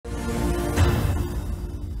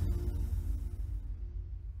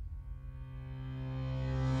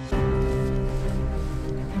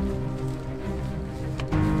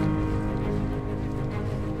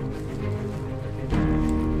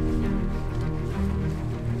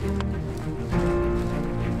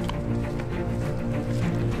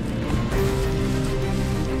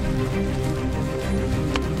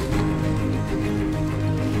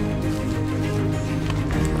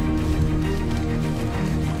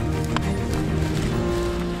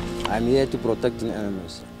I'm here to protect the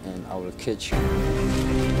animals, and I will catch you.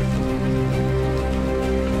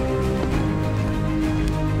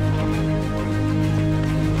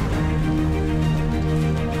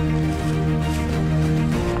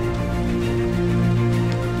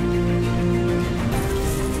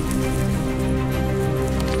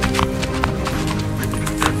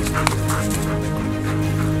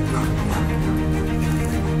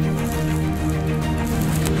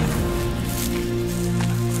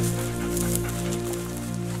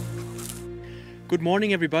 Good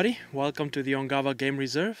morning, everybody. Welcome to the Ongava Game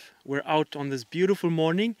Reserve. We're out on this beautiful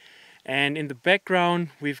morning, and in the background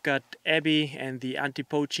we've got Abby and the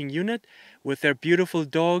anti-poaching unit with their beautiful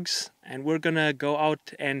dogs, and we're gonna go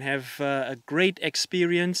out and have a great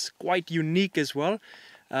experience, quite unique as well.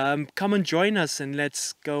 Come and join us, and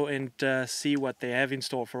let's go and see what they have in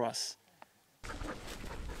store for us.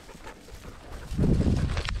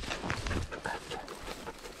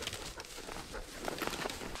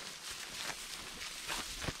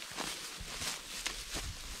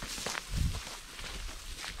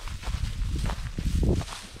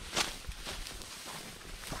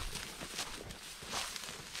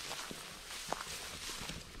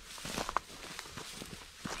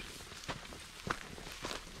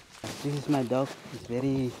 This is my dog. He's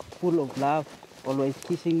very full of love, always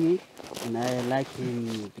kissing me, and I like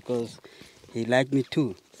him because he liked me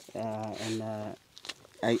too.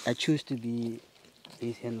 I choose to be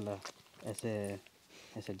his handler as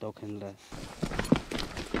a dog handler.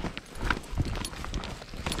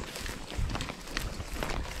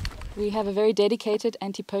 We have a very dedicated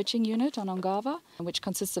anti-poaching unit on Ongava, which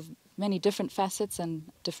consists of many different facets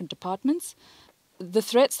and different departments. The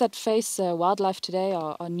threats that face wildlife today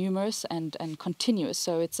are numerous and continuous,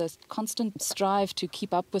 so it's a constant strive to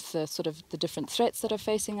keep up with the different threats that are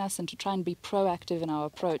facing us and to try and be proactive in our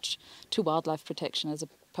approach to wildlife protection as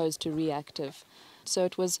opposed to reactive. So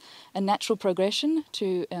it was a natural progression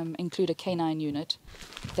to include a canine unit.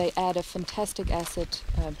 They add a fantastic asset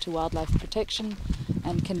to wildlife protection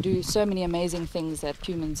and can do so many amazing things that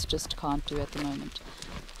humans just can't do at the moment.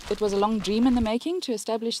 It was a long dream in the making to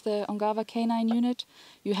establish the Ongava Canine Unit.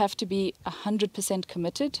 You have to be 100%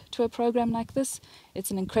 committed to a program like this.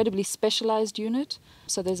 It's an incredibly specialized unit,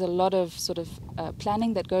 so there's a lot of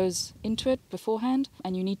planning that goes into it beforehand,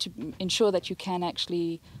 and you need to ensure that you can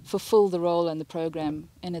actually fulfill the role and the program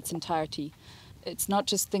in its entirety. It's not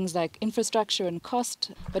just things like infrastructure and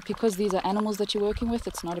cost, but because these are animals that you're working with,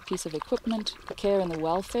 it's not a piece of equipment. The care and the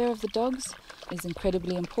welfare of the dogs is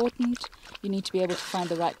incredibly important. You need to be able to find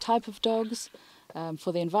the right type of dogs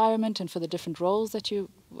for the environment and for the different roles that you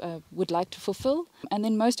would like to fulfill. And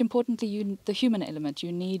then most importantly, the human element.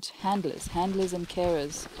 You need handlers and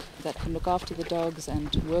carers that can look after the dogs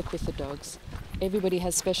and work with the dogs. Everybody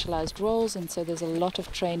has specialized roles, and so there's a lot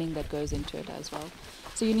of training that goes into it as well.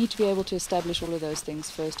 So you need to be able to establish all of those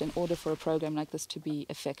things first in order for a program like this to be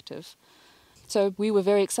effective. So we were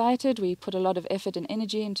very excited. We put a lot of effort and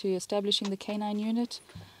energy into establishing the canine unit.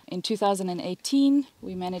 In 2018,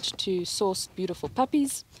 we managed to source beautiful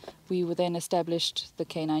puppies. We were then established the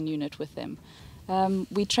canine unit with them.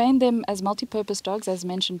 We trained them as multi-purpose dogs, as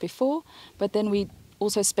mentioned before, but then we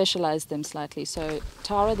also specialized them slightly. So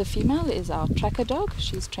Tara, the female, is our tracker dog.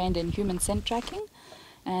 She's trained in human scent tracking.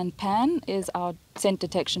 And Pan is our scent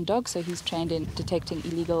detection dog, so he's trained in detecting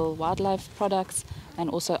illegal wildlife products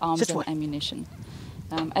and also arms and ammunition.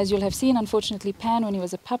 As you'll have seen, unfortunately, Pan, when he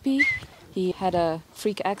was a puppy, he had a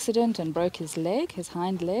freak accident and broke his leg, his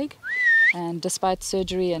hind leg. And despite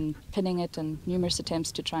surgery and pinning it and numerous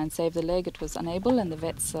attempts to try and save the leg, it was unable, and the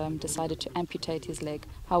vets decided to amputate his leg.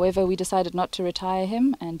 However, we decided not to retire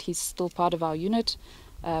him, and he's still part of our unit.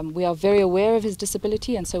 We are very aware of his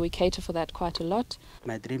disability, and so we cater for that quite a lot.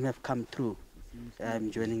 My dream have come true.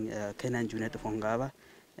 I'm joining Canine Unit of Ongava,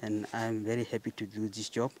 and I'm very happy to do this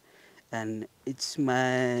job. And it's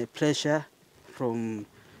my pleasure from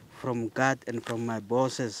God and from my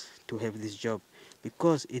bosses to have this job,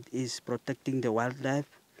 because it is protecting the wildlife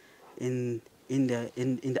in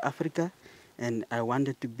Africa, and I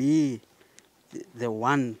wanted to be the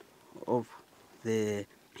one of the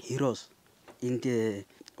heroes in the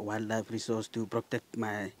wildlife resource to protect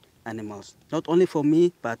my animals. Not only for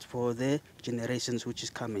me, but for the generations which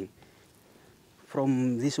is coming.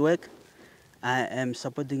 From this work, I am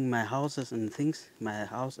supporting my houses and things, my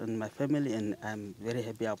house and my family, and I'm very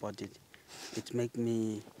happy about it. It makes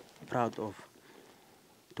me proud of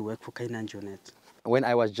to work for Canine Unit. When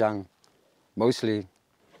I was young, mostly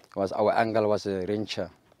our uncle was a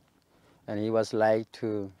rancher, and he was like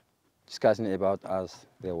to discussing about us,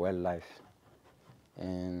 the wildlife.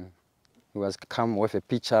 And he was come with the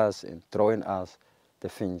pictures and drawing us the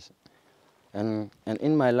things. And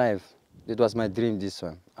in my life, it was my dream, this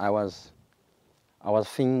one. I was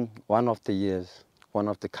thinking one of the years, one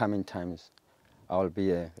of the coming times, I will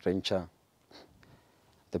be a ranger,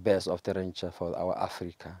 the best of the ranger for our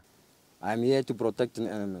Africa. I'm here to protect the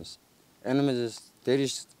animals. There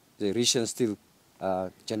is the recent still,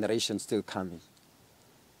 generation still coming.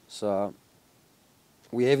 So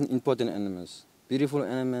we have important animals, beautiful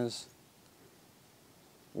animals.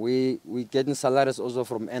 We getting salaries also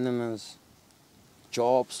from animals,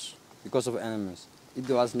 jobs because of animals. If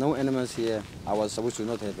there was no animals here, I was supposed to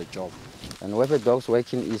not have a job. And with the dogs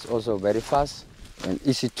working is also very fast and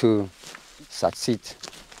easy to succeed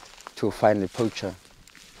to find a poacher.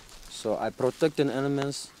 So I protected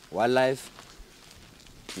animals, wildlife,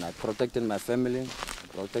 and I protected my family,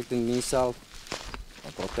 protecting myself,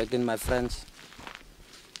 I protecting my friends.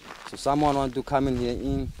 So someone want to come in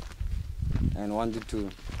here and wanted to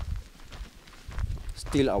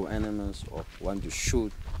steal our animals or want to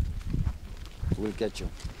shoot, we'll get you.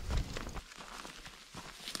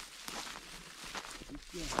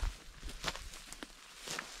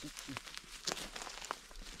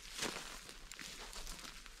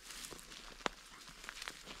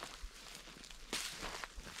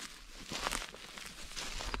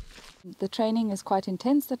 The training is quite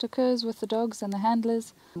intense that occurs with the dogs and the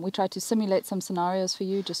handlers. We try to simulate some scenarios for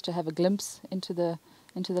you just to have a glimpse into the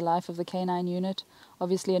life of the canine unit.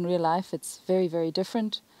 Obviously in real life it's very, very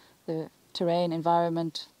different. The terrain,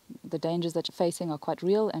 environment, the dangers that you're facing are quite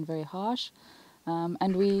real and very harsh.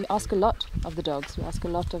 And we ask a lot of the dogs, we ask a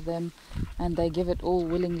lot of them, and they give it all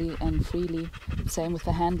willingly and freely. Same with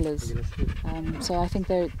the handlers. So I think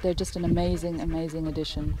they're just an amazing, amazing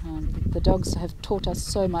addition. The dogs have taught us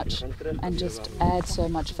so much and just add so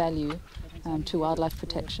much value to wildlife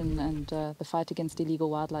protection and the fight against illegal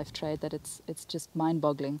wildlife trade that it's just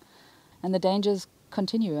mind-boggling. And the dangers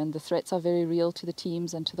continue and the threats are very real to the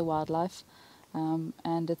teams and to the wildlife.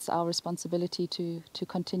 And it's our responsibility to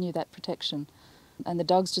continue that protection. And the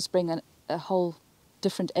dogs just bring a whole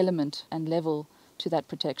different element and level to that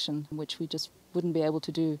protection, which we just wouldn't be able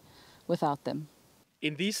to do without them.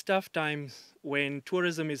 In these tough times, when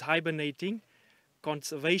tourism is hibernating,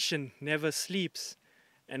 conservation never sleeps.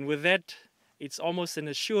 And with that, it's almost an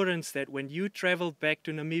assurance that when you travel back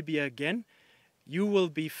to Namibia again, you will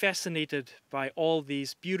be fascinated by all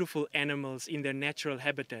these beautiful animals in their natural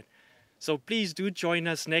habitat. So please do join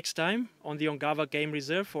us next time on the Ongava Game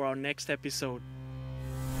Reserve for our next episode.